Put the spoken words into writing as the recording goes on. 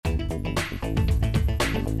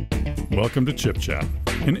Welcome to Chip Chat,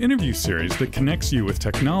 an interview series that connects you with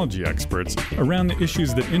technology experts around the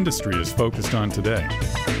issues that industry is focused on today.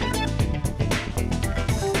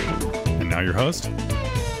 And now your host,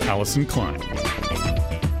 Allison Klein.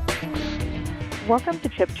 Welcome to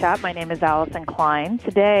Chip Chat. My name is Allison Klein.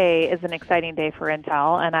 Today is an exciting day for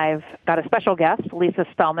Intel, and I've got a special guest, Lisa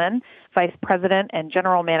Spelman, Vice President and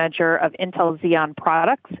General Manager of Intel Xeon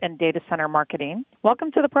Products and Data Center Marketing.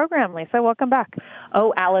 Welcome to the program, Lisa. Welcome back.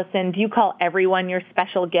 Oh, Allison, do you call everyone your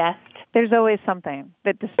special guest? There's always something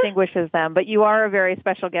that distinguishes them, but you are a very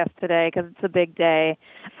special guest today because it's a big day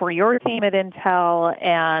for your team at Intel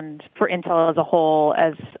and for Intel as a whole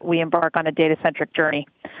as we embark on a data-centric journey.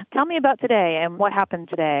 Tell me about today and what happened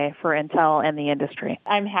today for Intel and the industry.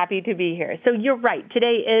 I'm happy to be here. So you're right.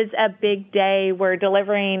 Today is a big day. We're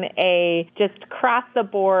delivering a just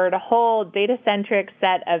across-the-board whole data-centric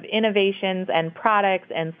set of innovations and products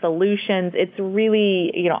and solutions. It's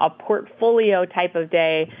really, a portfolio type of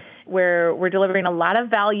day where we're delivering a lot of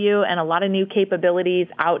value and a lot of new capabilities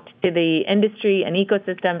out to the industry and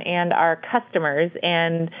ecosystem and our customers.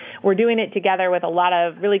 And we're doing it together with a lot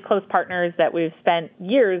of really close partners that we've spent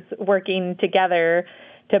years working together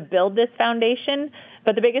to build this foundation.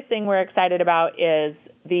 But the biggest thing we're excited about is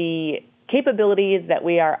the capabilities that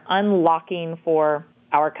we are unlocking for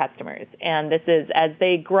our customers. And this is as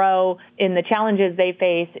they grow in the challenges they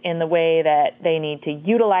face in the way that they need to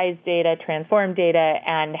utilize data, transform data,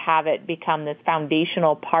 and have it become this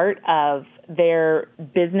foundational part of their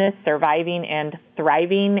business surviving and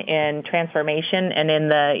thriving in transformation and in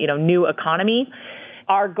the new economy.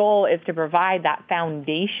 Our goal is to provide that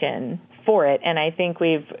foundation for it. And I think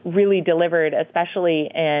we've really delivered,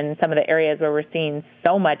 especially in some of the areas where we're seeing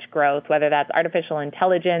so much growth, whether that's artificial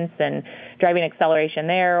intelligence and driving acceleration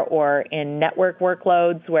there, or in network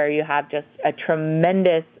workloads where you have just a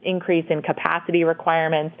tremendous increase in capacity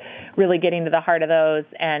requirements, really getting to the heart of those,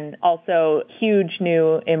 and also huge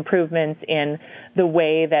new improvements in the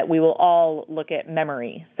way that we will all look at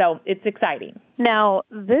memory. So it's exciting. Now,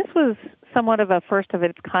 this was somewhat of a first of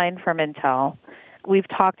its kind from Intel. We've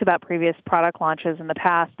talked about previous product launches in the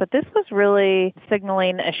past, but this was really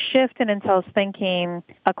signaling a shift in Intel's thinking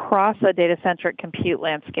across a data-centric compute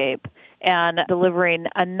landscape and delivering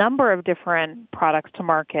a number of different products to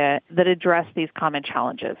market that address these common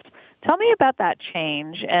challenges. Tell me about that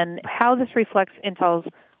change and how this reflects Intel's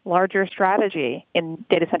larger strategy in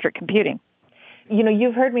data-centric computing.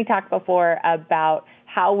 You've heard me talk before about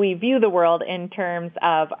how we view the world in terms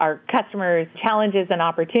of our customers' challenges and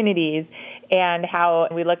opportunities, and how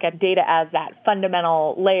we look at data as that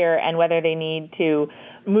fundamental layer and whether they need to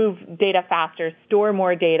move data faster, store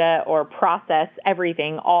more data, or process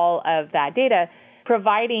everything, all of that data,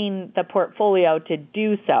 providing the portfolio to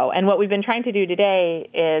do so. And what we've been trying to do today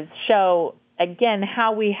is show, again,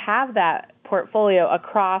 how we have that portfolio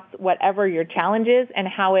across whatever your challenge is and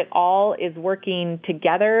how it all is working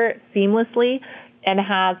together seamlessly and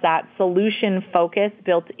has that solution focus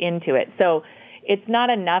built into it. So it's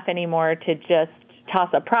not enough anymore to just toss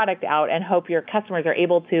a product out and hope your customers are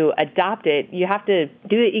able to adopt it. You have to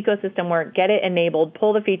do the ecosystem work, get it enabled,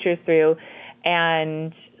 pull the features through,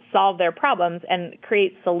 and solve their problems and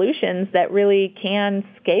create solutions that really can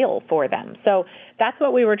scale for them. So that's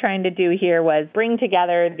what we were trying to do here, was bring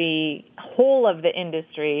together the whole of the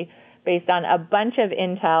industry based on a bunch of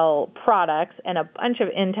Intel products and a bunch of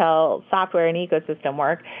Intel software and ecosystem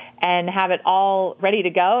work, and have it all ready to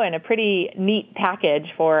go in a pretty neat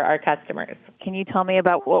package for our customers. Can you tell me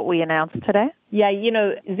about what we announced today? Yeah,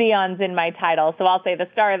 Xeon's in my title, so I'll say the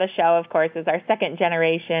star of the show, of course, is our second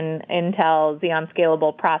generation Intel Xeon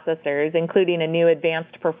Scalable processors, including a new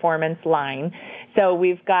advanced performance line. So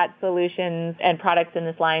we've got solutions and products in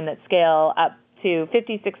this line that scale up to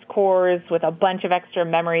 56 cores with a bunch of extra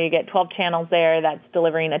memory. You get 12 channels there. That's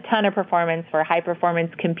delivering a ton of performance for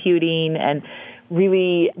high-performance computing and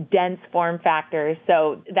really dense form factors.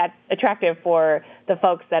 So that's attractive for the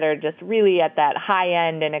folks that are just really at that high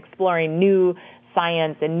end and exploring new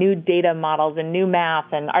science and new data models and new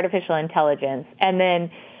math and artificial intelligence. And then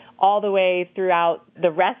all the way throughout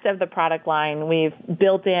the rest of the product line, we've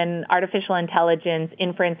built in artificial intelligence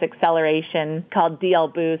inference acceleration called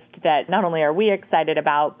DL Boost that not only are we excited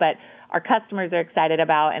about, but our customers are excited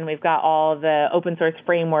about, and we've got all the open source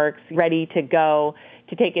frameworks ready to go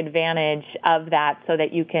to take advantage of that so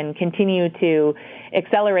that you can continue to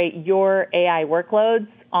accelerate your AI workloads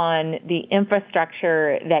on the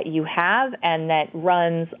infrastructure that you have and that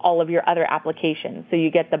runs all of your other applications. So you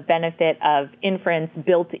get the benefit of inference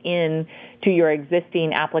built in to your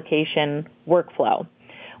existing application workflow.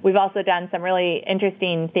 We've also done some really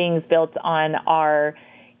interesting things built on our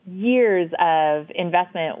years of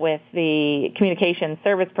investment with the communication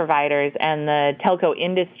service providers and the telco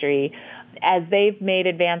industry as they've made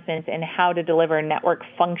advancements in how to deliver network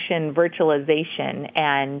function virtualization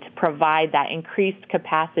and provide that increased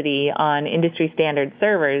capacity on industry standard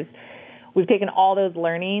servers. We've taken all those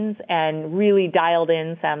learnings and really dialed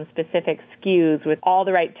in some specific SKUs with all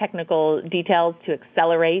the right technical details to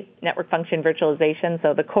accelerate network function virtualization.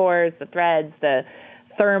 So the cores, the threads, the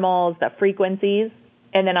thermals, the frequencies.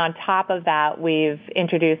 And then on top of that, we've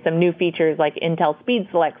introduced some new features like Intel Speed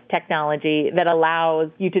Select technology that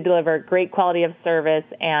allows you to deliver great quality of service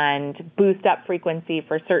and boost up frequency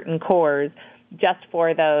for certain cores just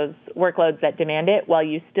for those workloads that demand it while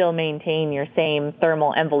you still maintain your same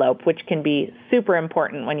thermal envelope, which can be super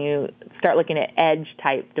important when you start looking at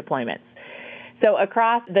edge-type deployments. So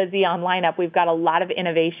across the Xeon lineup, we've got a lot of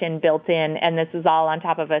innovation built in, and this is all on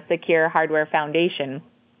top of a secure hardware foundation.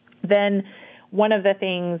 Then one of the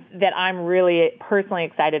things that I'm really personally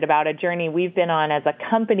excited about, a journey we've been on as a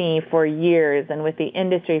company for years and with the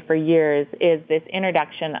industry for years, is this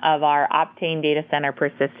introduction of our Optane Data Center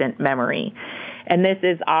Persistent Memory. And this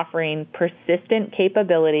is offering persistent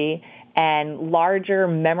capability and larger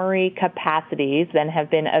memory capacities than have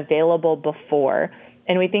been available before.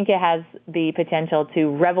 And we think it has the potential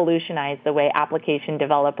to revolutionize the way application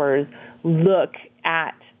developers look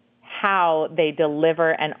at how they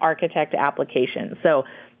deliver and architect applications. So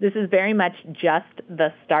this is very much just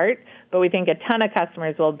the start, but we think a ton of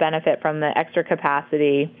customers will benefit from the extra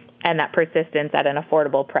capacity and that persistence at an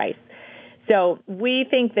affordable price. So we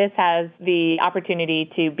think this has the opportunity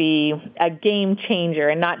to be a game changer,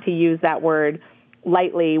 and not to use that word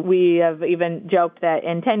lightly. We have even joked that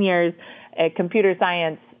in 10 years, a computer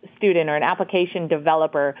science student or an application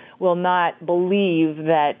developer will not believe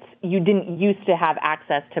that you didn't used to have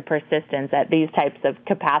access to persistence at these types of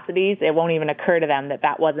capacities. It won't even occur to them that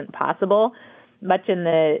that wasn't possible, much in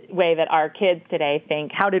the way that our kids today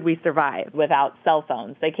think, how did we survive without cell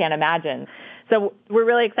phones? They can't imagine. So we're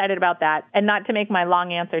really excited about that. And not to make my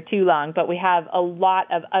long answer too long, but we have a lot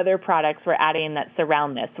of other products we're adding that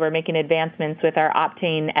surround this. We're making advancements with our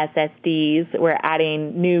Optane SSDs. We're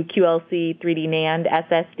adding new QLC 3D NAND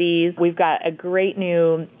SSDs. We've got a great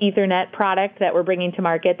new Ethernet product that we're bringing to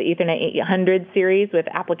market, the Ethernet 800 series with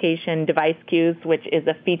application device queues, which is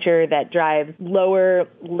a feature that drives lower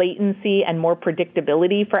latency and more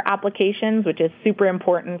predictability for applications, which is super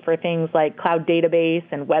important for things like cloud database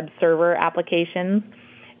and web server applications.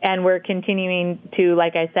 And we're continuing to,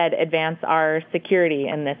 like I said, advance our security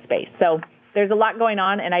in this space. So there's a lot going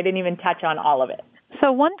on, and I didn't even touch on all of it.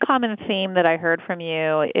 So one common theme that I heard from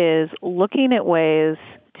you is looking at ways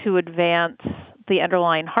to advance the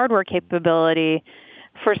underlying hardware capability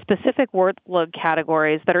for specific workload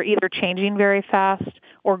categories that are either changing very fast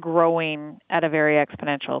or growing at a very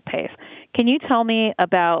exponential pace. Can you tell me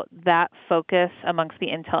about that focus amongst the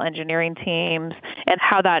Intel engineering teams and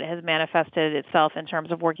how that has manifested itself in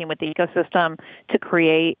terms of working with the ecosystem to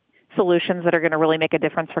create solutions that are going to really make a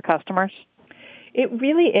difference for customers? It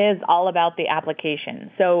really is all about the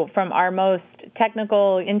application. So from our most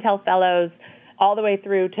technical Intel fellows all the way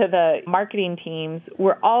through to the marketing teams,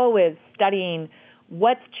 we're always studying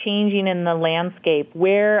what's changing in the landscape,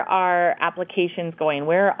 where are applications going,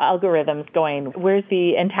 where are algorithms going, where's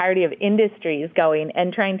the entirety of industries going,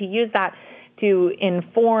 and trying to use that to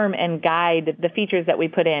inform and guide the features that we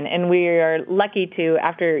put in. And we are lucky to,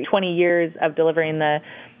 after 20 years of delivering the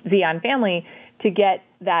Xeon family, to get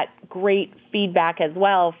that great feedback as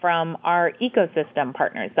well from our ecosystem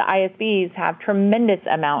partners. The ISVs have tremendous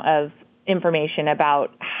amount of information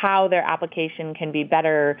about how their application can be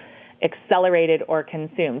better accelerated or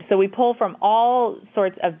consumed. So we pull from all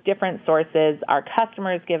sorts of different sources. Our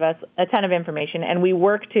customers give us a ton of information, and we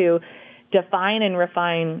work to define and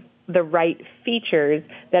refine the right features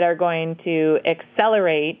that are going to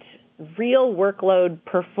accelerate real workload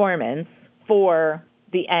performance for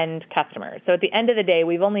the end customer. So at the end of the day,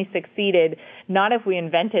 we've only succeeded not if we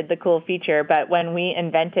invented the cool feature, but when we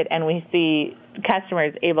invent it and we see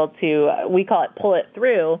customers able to, we call it pull it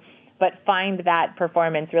through, but find that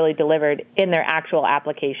performance really delivered in their actual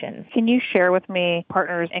applications. Can you share with me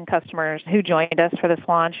partners and customers who joined us for this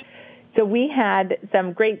launch? So we had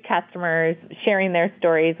some great customers sharing their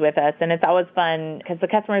stories with us, and it's always fun because the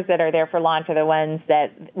customers that are there for launch are the ones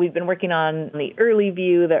that we've been working on the early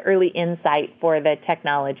view, the early insight for the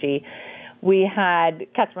technology. We had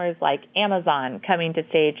customers like Amazon coming to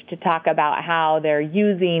stage to talk about how they're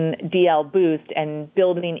using DL Boost and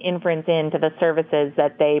building inference into the services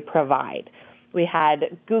that they provide. We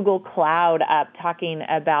had Google Cloud up talking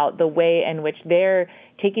about the way in which they're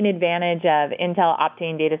taking advantage of Intel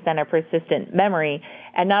Optane data center persistent memory,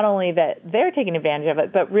 and not only that they're taking advantage of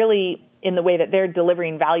it, but really in the way that they're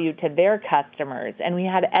delivering value to their customers. And we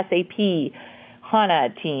had SAP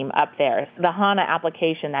HANA team up there. The HANA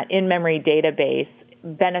application, that in-memory database,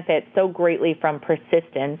 benefits so greatly from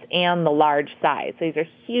persistence and the large size. So these are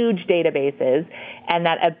huge databases, and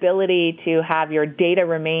that ability to have your data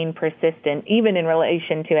remain persistent, even in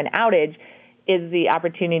relation to an outage, is the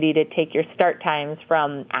opportunity to take your start times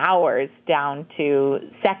from hours down to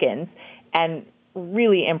seconds and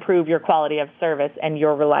really improve your quality of service and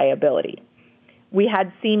your reliability. We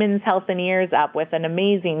had Siemens Healthineers up with an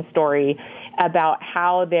amazing story about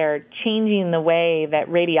how they're changing the way that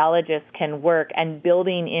radiologists can work and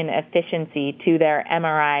building in efficiency to their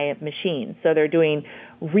MRI machines. So they're doing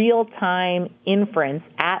real-time inference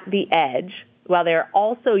at the edge while they're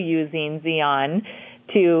also using Xeon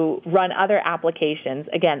to run other applications,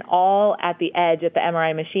 again, all at the edge at the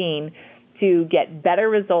MRI machine, to get better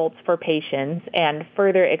results for patients and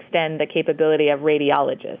further extend the capability of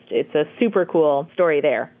radiologists. It's a super cool story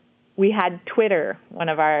there. We had Twitter, one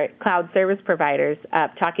of our cloud service providers,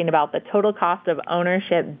 talking about the total cost of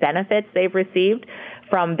ownership benefits they've received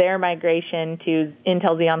from their migration to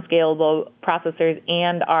Intel Xeon Scalable processors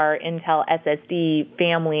and our Intel SSD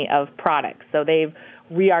family of products. So they've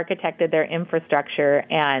re-architected their infrastructure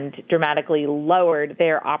and dramatically lowered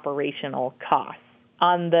their operational costs.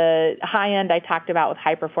 On the high end, I talked about with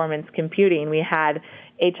high-performance computing, we had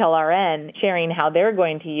HLRN sharing how they're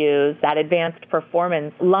going to use that advanced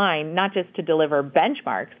performance line, not just to deliver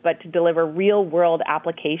benchmarks, but to deliver real-world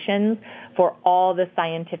applications for all the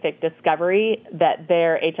scientific discovery that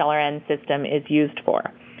their HLRN system is used for.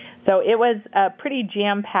 So it was a pretty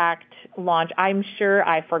jam-packed launch. I'm sure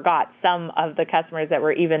I forgot some of the customers that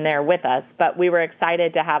were even there with us, but we were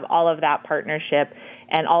excited to have all of that partnership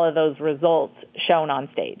and all of those results shown on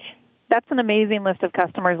stage. That's an amazing list of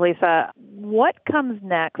customers, Lisa. What comes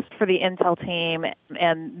next for the Intel team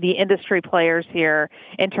and the industry players here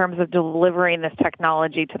in terms of delivering this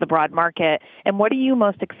technology to the broad market? And what are you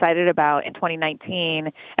most excited about in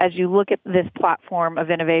 2019 as you look at this platform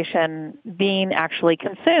of innovation being actually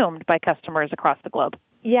consumed by customers across the globe?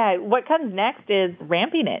 Yeah, what comes next is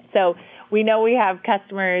ramping it. So we know we have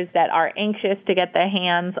customers that are anxious to get their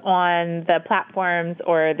hands on the platforms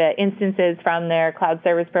or the instances from their cloud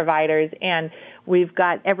service providers, and we've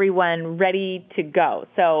got everyone ready to go.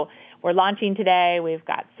 So we're launching today. We've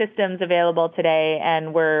got systems available today,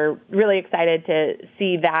 and we're really excited to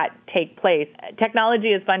see that take place.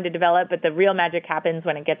 Technology is fun to develop, but the real magic happens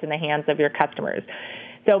when it gets in the hands of your customers.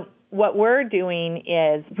 So what we're doing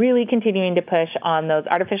is really continuing to push on those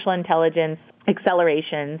artificial intelligence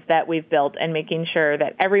accelerations that we've built and making sure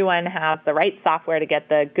that everyone has the right software to get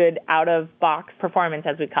the good out-of-box performance,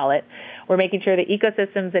 as we call it. We're making sure the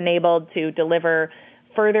ecosystem's enabled to deliver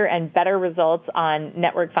further and better results on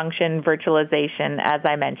network function virtualization, as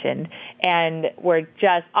I mentioned. And we're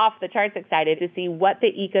just off the charts excited to see what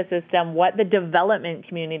the ecosystem, what the development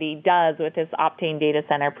community does with this Optane data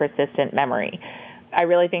center persistent memory. I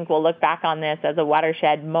really think we'll look back on this as a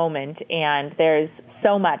watershed moment, and there's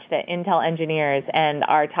so much that Intel engineers and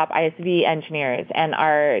our top ISV engineers and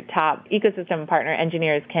our top ecosystem partner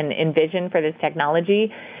engineers can envision for this technology,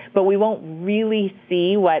 but we won't really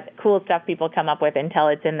see what cool stuff people come up with until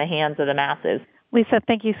it's in the hands of the masses. Lisa,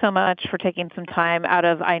 thank you so much for taking some time out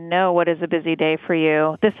of, I know, what is a busy day for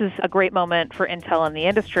you. This is a great moment for Intel and the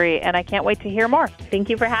industry, and I can't wait to hear more. Thank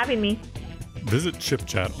you for having me. Visit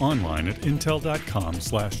ChipChat online at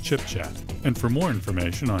intel.com/chipchat. And for more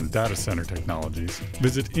information on data center technologies,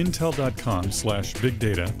 visit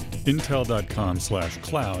intel.com/bigdata,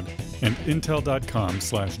 intel.com/cloud, and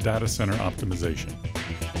intel.com/data center optimization.